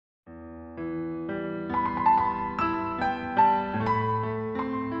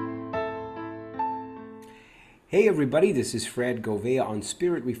Hey everybody, this is Fred Govea on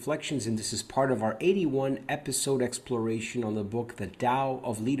Spirit Reflections, and this is part of our 81 episode exploration on the book The Tao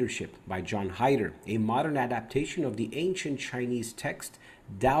of Leadership by John Heider, a modern adaptation of the ancient Chinese text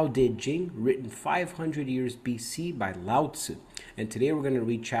Tao Te Ching, written 500 years BC by Lao Tzu. And today we're going to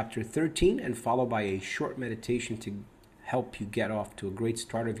read chapter 13 and followed by a short meditation to help you get off to a great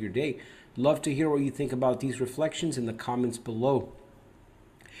start of your day. Love to hear what you think about these reflections in the comments below.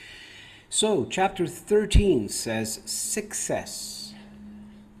 So, chapter 13 says success.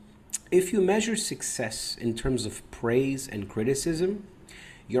 If you measure success in terms of praise and criticism,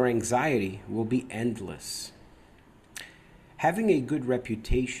 your anxiety will be endless. Having a good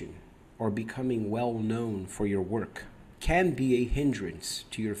reputation or becoming well known for your work can be a hindrance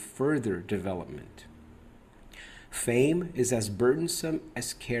to your further development. Fame is as burdensome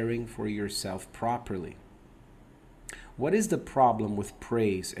as caring for yourself properly. What is the problem with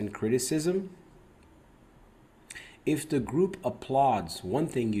praise and criticism? If the group applauds one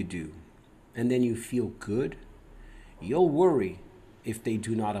thing you do and then you feel good, you'll worry if they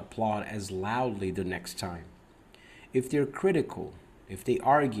do not applaud as loudly the next time. If they're critical, if they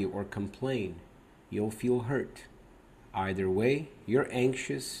argue or complain, you'll feel hurt. Either way, you're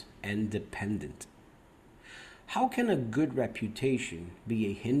anxious and dependent. How can a good reputation be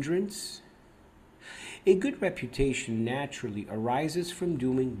a hindrance? A good reputation naturally arises from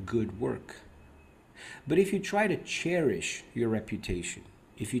doing good work. But if you try to cherish your reputation,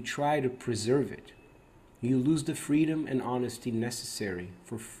 if you try to preserve it, you lose the freedom and honesty necessary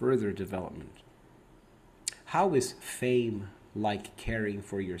for further development. How is fame like caring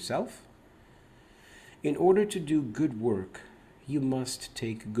for yourself? In order to do good work, you must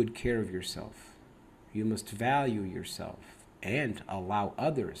take good care of yourself. You must value yourself and allow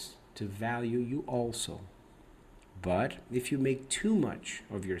others to value you also. But if you make too much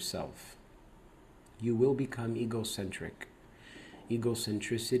of yourself, you will become egocentric.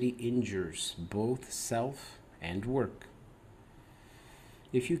 Egocentricity injures both self and work.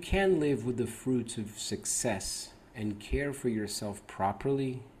 If you can live with the fruits of success and care for yourself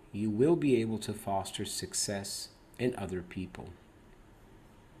properly, you will be able to foster success in other people.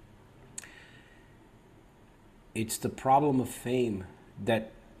 It's the problem of fame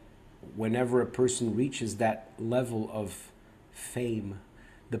that whenever a person reaches that level of fame,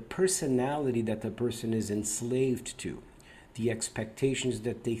 the personality that the person is enslaved to, the expectations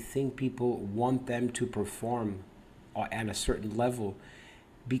that they think people want them to perform at a certain level,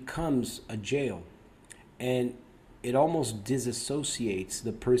 becomes a jail. And it almost disassociates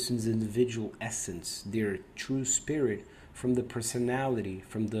the person's individual essence, their true spirit, from the personality,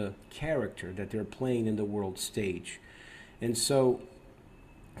 from the character that they're playing in the world stage. And so,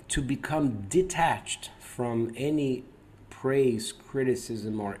 to become detached from any praise,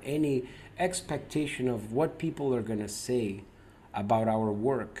 criticism, or any expectation of what people are going to say about our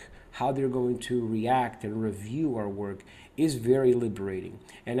work, how they're going to react and review our work, is very liberating.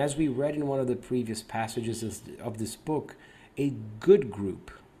 And as we read in one of the previous passages of this book, a good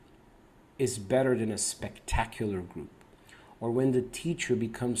group is better than a spectacular group. Or when the teacher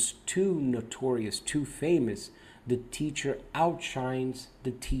becomes too notorious, too famous, the teacher outshines the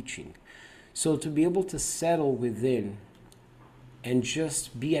teaching. So to be able to settle within and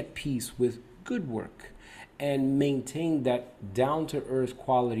just be at peace with good work and maintain that down-to-earth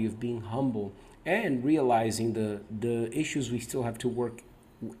quality of being humble and realizing the issues we still have to work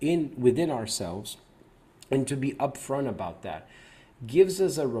within ourselves, and to be upfront about that, gives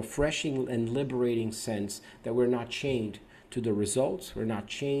us a refreshing and liberating sense that we're not chained to the results, we're not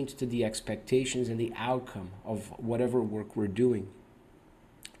chained to the expectations and the outcome of whatever work we're doing.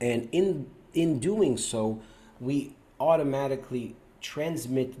 And in doing so, we automatically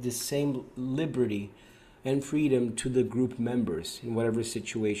transmit the same liberty and freedom to the group members in whatever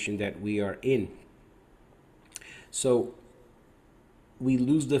situation that we are in. So we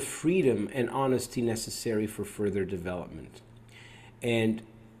lose the freedom and honesty necessary for further development. And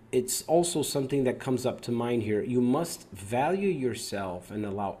it's also something that comes up to mind here. You must value yourself and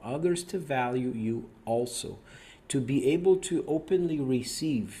allow others to value you also. To be able to openly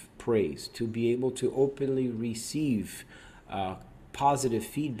receive praise, to be able to openly receive positive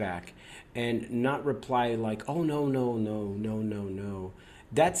feedback and not reply like, oh, no.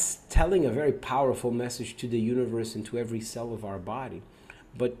 That's telling a very powerful message to the universe and to every cell of our body.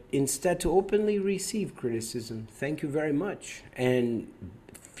 But instead, to openly receive criticism, thank you very much, and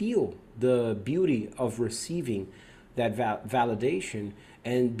feel the beauty of receiving that validation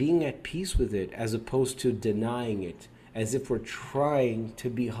and being at peace with it, as opposed to denying it as if we're trying to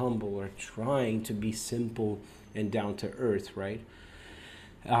be humble or trying to be simple and down to earth, right?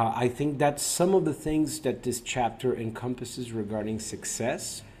 I think that's some of the things that this chapter encompasses regarding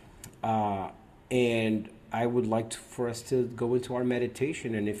success. And I would like for us to go into our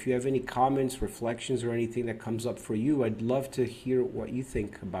meditation. And if you have any comments, reflections, or anything that comes up for you, I'd love to hear what you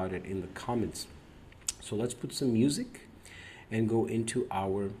think about it in the comments. So let's put some music and go into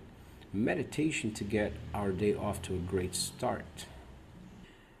our meditation to get our day off to a great start.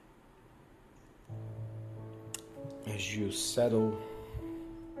 As you settle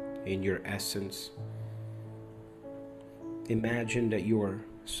in your essence, imagine that you are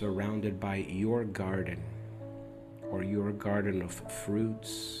surrounded by your garden, or your garden of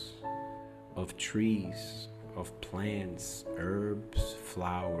fruits, of trees, of plants, herbs,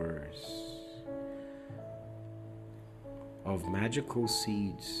 flowers, of magical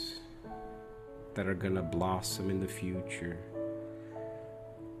seeds that are gonna blossom in the future,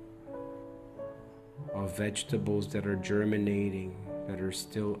 of vegetables that are germinating, that are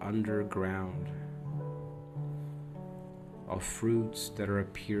still underground, of fruits that are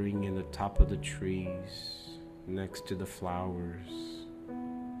appearing in the top of the trees, next to the flowers.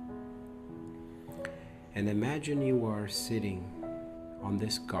 And imagine you are sitting on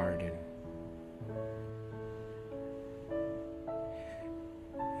this garden.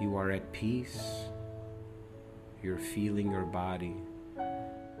 You are at peace. You're feeling your body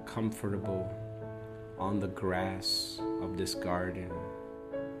comfortable on the grass of this garden.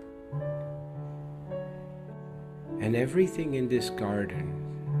 And everything in this garden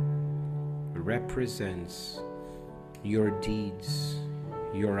represents your deeds,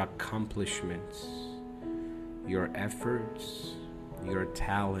 your accomplishments, your efforts, your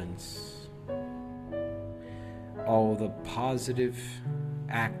talents, all the positive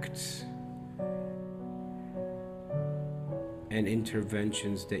acts and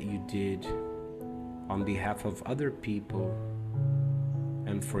interventions that you did on behalf of other people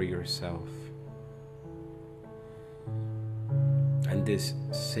and for yourself. And this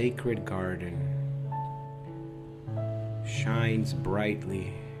sacred garden shines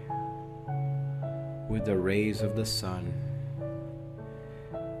brightly with the rays of the sun.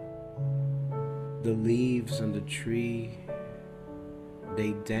 The leaves on the tree,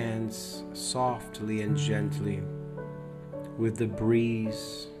 they dance softly and gently with the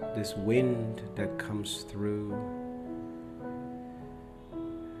breeze, this wind that comes through,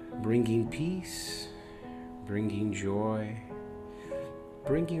 bringing peace, bringing joy,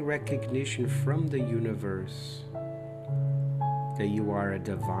 bringing recognition from the universe that you are a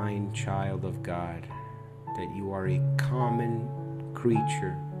divine child of God, that you are a common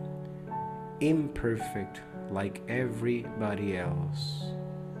creature, imperfect like everybody else,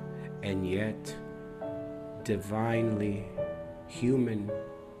 and yet divinely human,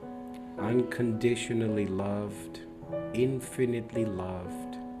 unconditionally loved, infinitely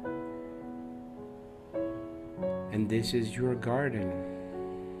loved. And this is your garden.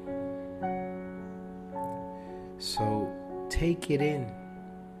 So take it in.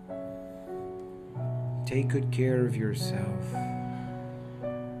 Take good care of yourself.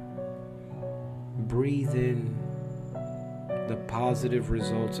 Breathe in the positive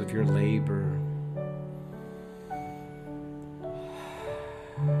results of your labor.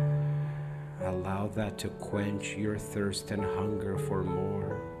 Allow that to quench your thirst and hunger for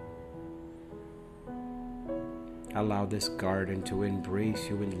more. Allow this garden to embrace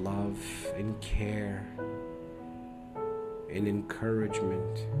you in love, in care, in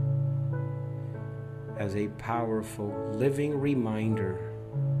encouragement, as a powerful living reminder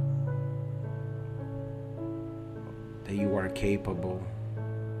that you are capable,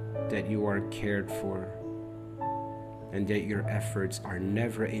 that you are cared for, and that your efforts are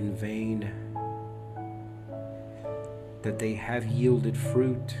never in vain, that they have yielded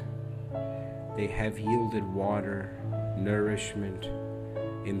fruit, they have yielded water, nourishment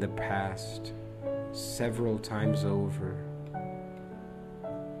in the past several times over,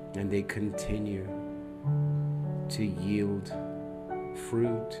 and they continue to yield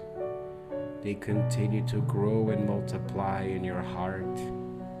fruit. They continue to grow and multiply in your heart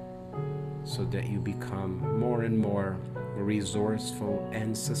so that you become more and more resourceful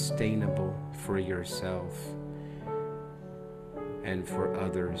and sustainable for yourself and for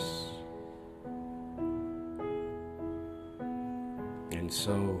others. And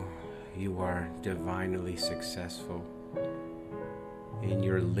so you are divinely successful in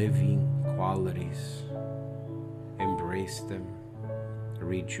your living qualities. Embrace them,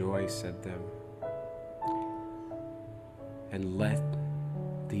 rejoice at them, and let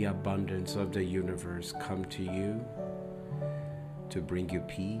the abundance of the universe come to you to bring you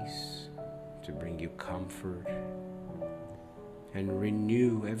peace, to bring you comfort, and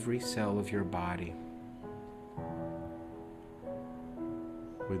renew every cell of your body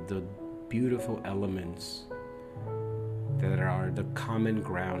with the beautiful elements that are the common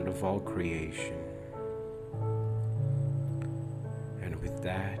ground of all creation. And with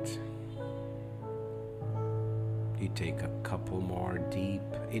that, you take a couple more deep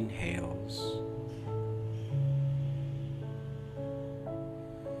inhales.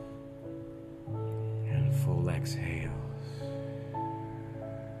 And full exhales.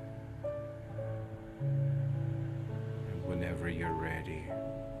 And whenever you're ready,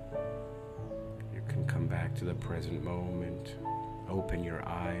 you can come back to the present moment. Open your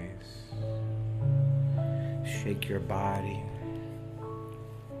eyes. Shake your body.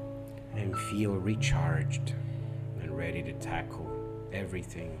 And feel recharged and ready to tackle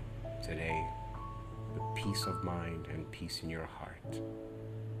everything today with peace of mind and peace in your heart.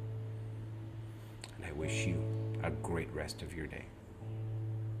 And I wish you a great rest of your day.